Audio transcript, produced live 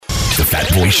The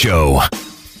Fat Boy Show.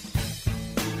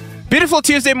 Beautiful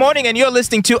Tuesday morning, and you're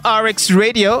listening to RX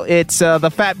Radio. It's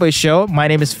the Fat Boy Show. My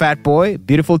name is Fat Boy.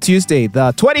 Beautiful Tuesday,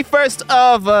 the 21st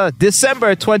of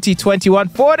December 2021.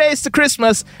 4 days to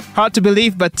Christmas. Hard to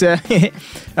believe, but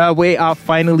we are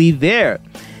finally there.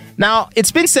 Now,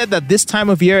 it's been said that this time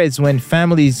of year is when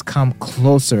families come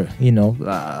closer,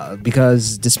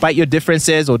 because despite your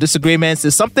differences or disagreements,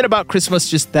 there's something about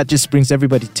Christmas that just brings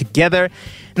everybody together.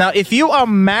 Now, if you are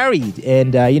married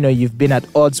and, you've been at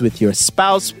odds with your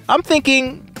spouse, I'm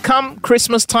thinking come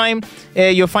Christmas time,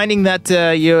 you're finding that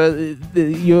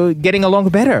you're getting along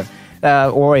better.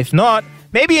 Or if not,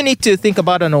 maybe you need to think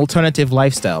about an alternative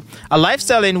lifestyle. A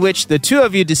lifestyle in which the two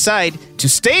of you decide to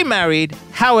stay married,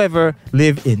 however,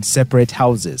 live in separate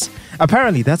houses.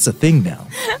 Apparently, that's a thing now.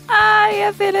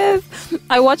 Yes, it is.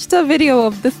 I watched a video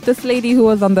of this lady who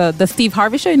was on the Steve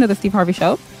Harvey show. You know the Steve Harvey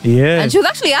show? Yeah. And she was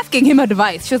actually asking him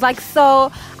advice. She was like,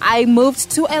 so I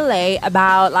moved to LA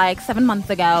about 7 months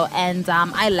ago, and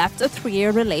I left a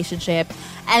 3-year relationship.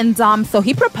 And so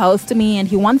he proposed to me and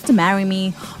he wants to marry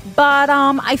me. But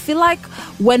I feel like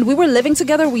when we were living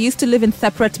together, we used to live in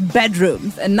separate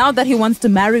bedrooms. And now that he wants to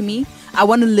marry me, I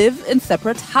want to live in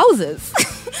separate houses.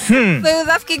 So he was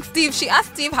asking Steve. She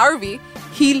asked Steve Harvey.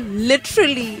 He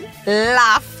literally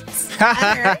laughed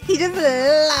at her. He just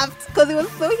laughed because it was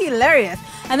so hilarious.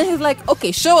 And then he was like,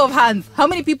 okay, show of hands. How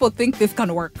many people think this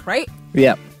can work, right?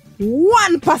 Yeah.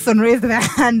 One person raised their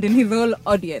hand in his whole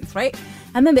audience, right?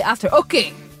 And then they asked her,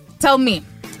 okay, tell me.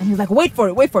 And he's like, wait for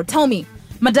it. Tell me.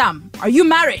 Madam, are you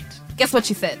married? Guess what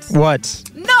she said? What?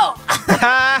 No!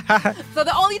 So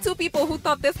the only two people who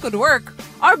thought this could work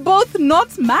are both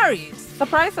not married.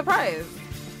 Surprise, surprise.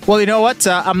 Well, you know what?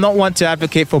 I'm not one to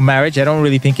advocate for marriage. I don't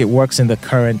really think it works in the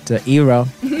current era.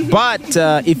 But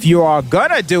if you are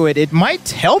gonna do it, it might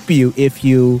help you if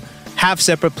you have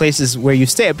separate places where you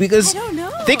stay. Because I don't know.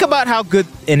 Think about how good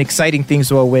and exciting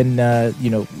things were when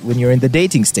when you're in the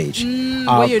dating stage.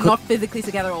 Where you're not physically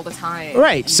together all the time.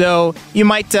 Right. So you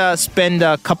might spend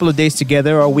a couple of days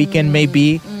together, or a weekend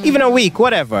maybe, even a week,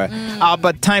 whatever.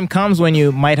 But time comes when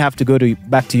you might have to go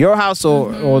back to your house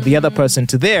or the other person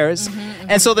to theirs.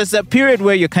 And so there's that period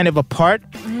where you're kind of apart,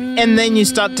 and then you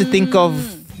start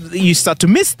to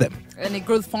miss them. And it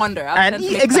grows fonder.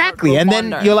 Exactly. And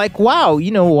then you're like, wow, you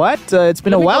know what? It's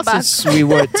been a while since we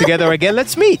were together again.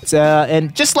 Let's meet.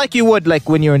 And just like you would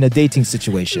when you're in a dating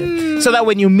situation. So that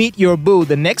when you meet your boo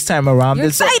the next time around, you're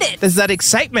excited. There's that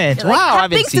excitement. You're like, wow, I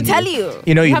haven't things seen to tell you.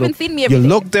 You haven't seen me every You day.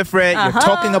 look different. You're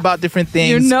talking about different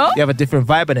things. You have a different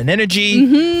vibe and an energy.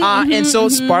 And so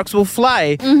sparks will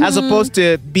fly as opposed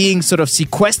to being sort of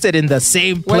sequestered in the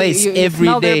same place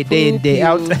every day, day in, day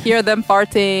out. You hear them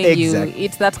farting. Exactly. You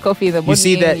eat that coffee in the morning. You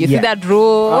see that? You see that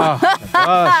drool. Oh, my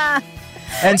gosh.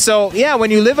 And so,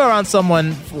 when you live around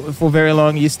someone for very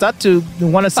long, you start to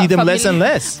want to see them less and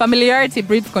less. Familiarity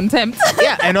breeds contempt.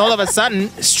 And all of a sudden,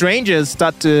 strangers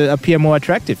start to appear more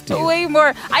attractive to you. Way more.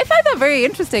 I find that very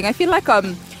interesting. I feel like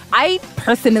I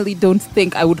personally don't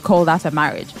think I would call that a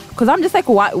marriage. Because I'm just like,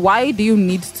 why do you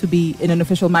need to be in an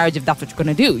official marriage if that's what you're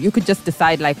going to do? You could just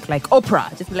decide like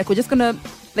Oprah. Just be like, we're just going to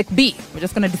we're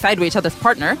just going to decide we're each other's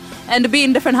partner and be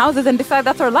in different houses and decide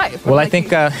that's our life. Well, I think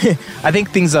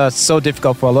things are so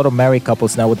difficult for a lot of married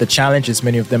couples now with the challenges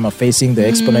many of them are facing, the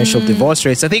exponential divorce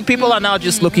rates. I think people are now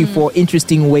just looking for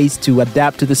interesting ways to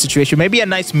adapt to the situation. Maybe a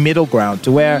nice middle ground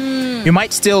to where you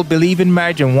might still believe in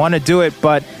marriage and want to do it,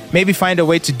 but maybe find a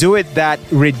way to do it that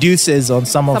reduces on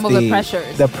some of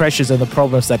the pressures and the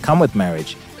problems that come with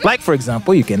marriage. Like, for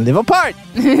example, you can live apart,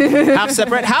 have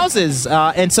separate houses.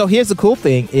 And so here's the cool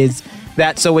thing is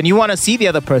that so when you want to see the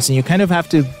other person, you kind of have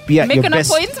to be at your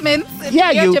best. Make an appointment. Be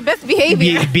at your best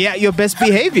behavior. Be at your best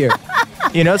behavior.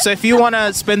 So if you want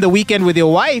to spend the weekend with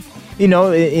your wife, in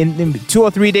 2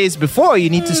 or 3 days before, you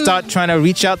need to start trying to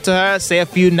reach out to her, say a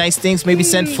few nice things, maybe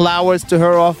send flowers to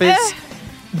her office.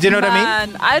 Do you know what I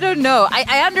mean? I don't know.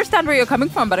 I understand where you're coming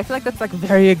from, but I feel like that's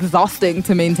very exhausting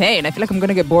to maintain. I feel like I'm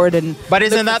gonna get bored and. But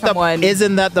isn't that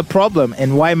the problem?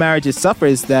 And why marriages suffer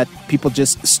is that people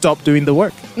just stop doing the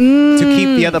work to keep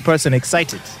the other person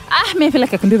excited. I feel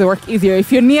like I can do the work easier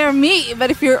if you're near me,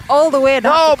 but if you're all the way at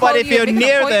home. But if you're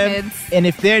near them and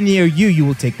if they're near you, you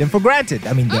will take them for granted.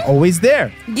 I mean, they're always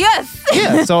there. Yes.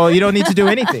 Yeah. So you don't need to do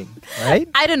anything. Right?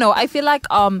 I don't know. I feel like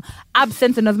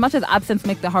absence, and as much as absence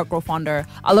makes the heart grow fonder,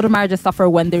 a lot of marriages suffer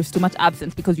when there's too much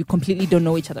absence because you completely don't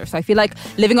know each other. So I feel like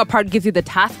living apart gives you the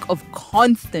task of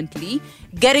constantly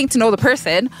getting to know the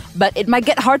person, but it might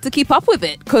get hard to keep up with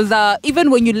it because even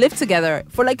when you live together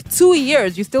for 2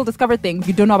 years, you still discover things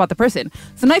you don't know about the person.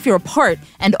 So now if you're apart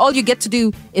and all you get to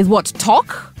do is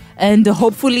talk and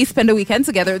hopefully spend a weekend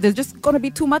together, there's just going to be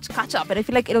too much catch up. And I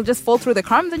feel like it'll just fall through the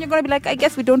crumbs and you're going to be like, I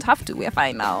guess we don't have to. We're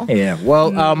fine now. Yeah.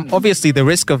 Well, obviously the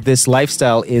risk of this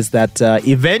lifestyle is that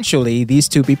eventually these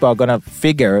two people are going to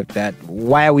figure that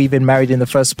why are we even married in the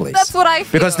first place? That's what I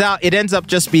feel. Because now it ends up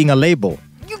just being a label.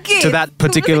 To that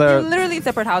particular... You're literally in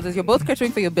separate houses. You're both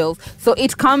catering for your bills. So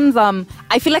it comes...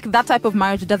 I feel like that type of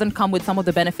marriage doesn't come with some of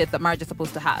the benefits that marriage is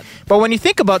supposed to have. But when you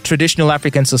think about traditional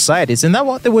African societies, isn't that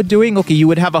what they were doing? Okay, you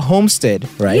would have a homestead,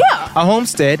 right? Yeah. A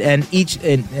homestead, and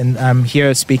and I'm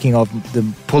here speaking of the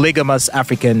polygamous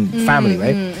African family,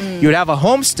 right? You would have a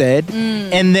homestead,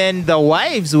 and then the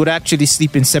wives would actually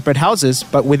sleep in separate houses,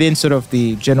 but within sort of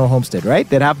the general homestead, right?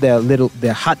 They'd have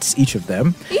their huts, each of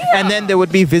them. Yeah. And then they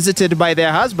would be visited by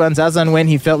their husbands as and when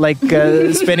he felt like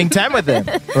spending time with them,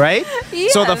 right?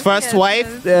 Yes, so the first yes,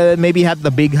 wife maybe had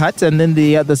the big hut, and then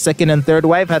the second and third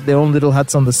wife had their own little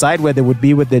huts on the side where they would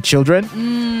be with their children.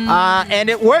 And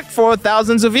it worked for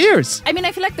thousands of years. I mean,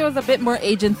 I feel like there was a bit more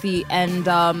agency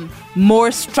and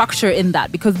more structure in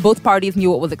that because both parties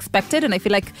knew what was expected. And I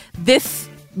feel like this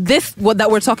what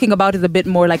that we're talking about is a bit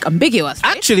more like ambiguous,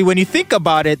 right? Actually, when you think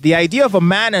about it, the idea of a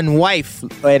man and wife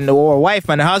or wife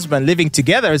and husband living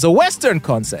together is a Western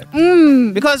concept.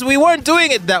 Because we weren't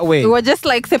doing it that way. We were just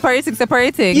like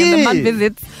separating, Yeah. and the man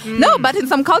visits. No, but in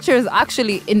some cultures,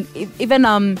 actually, even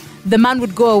the man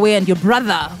would go away and your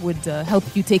brother would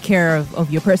help you take care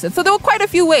of your person. So there were quite a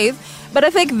few ways. But I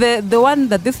think the one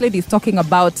that this lady is talking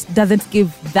about doesn't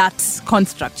give that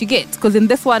construct. You get? Because in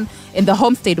this one, in the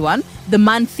homestead one, the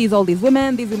man sees all these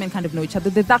women kind of know each other.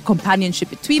 There's that companionship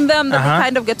between them that they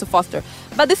kind of get to foster.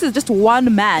 But this is just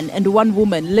one man and one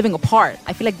woman living apart.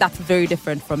 I feel like that's very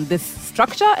different from this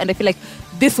structure. And I feel like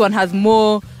this one has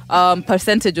more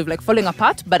percentage of like falling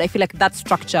apart. But I feel like that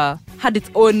structure had its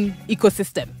own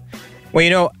ecosystem.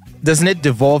 Well, doesn't it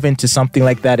devolve into something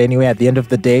like that anyway at the end of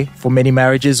the day for many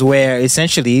marriages where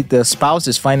essentially the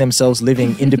spouses find themselves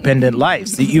living independent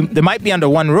lives? They might be under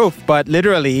one roof, but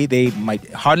literally they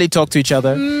might hardly talk to each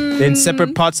other. They're in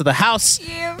separate parts of the house.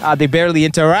 Yeah. They barely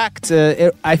interact.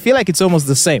 I feel like it's almost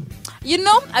the same.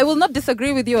 I will not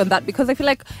disagree with you on that because I feel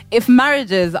like if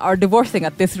marriages are divorcing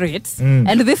at this rate,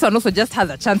 and this one also just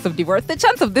has a chance of divorce, the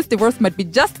chance of this divorce might be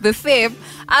just the same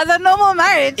as a normal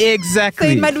marriage. Exactly.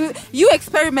 So it might be, you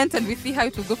experiment and we see how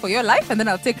it will go for your life, and then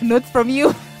I'll take notes from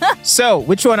you. So,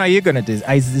 which one are you going to do?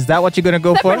 Is that what you're going to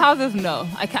go Separate for? houses, no.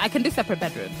 I can do separate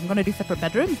bedrooms. I'm going to do separate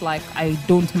bedrooms. Like, I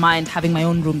don't mind having my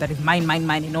own room that is mine,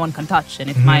 and no one can touch, and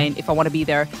it's mine if I want to be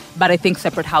there. But I think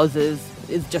separate houses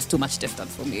is just too much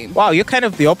distance for me. Wow, you're kind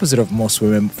of the opposite of most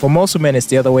women. For most women, it's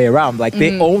the other way around. Like,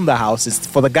 they own the house. It's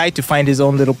for the guy to find his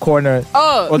own little corner.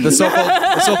 Oh. Or the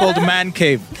so-called man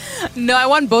cave. No, I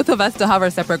want both of us to have our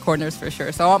separate corners for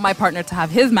sure. So I want my partner to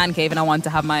have his man cave and I want to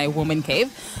have my woman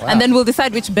cave. Wow. And then we'll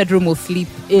decide which bedroom we'll sleep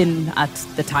in at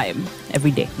the time.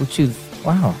 Every day. We'll choose.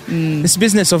 Wow. This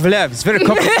business of love is very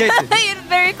complicated. It's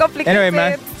very complicated. Anyway,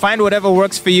 man, find whatever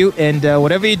works for you, and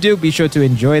whatever you do, be sure to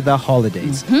enjoy the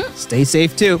holidays. Stay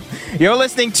safe, too. You're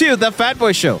listening to The Fat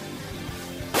Boy Show.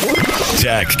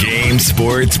 Tech, games,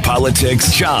 sports,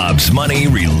 politics, jobs, money,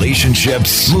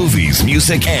 relationships, movies,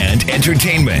 music, and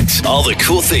entertainment. All the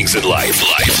cool things in life.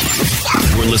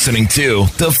 We're listening to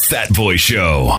The Fat Boy Show.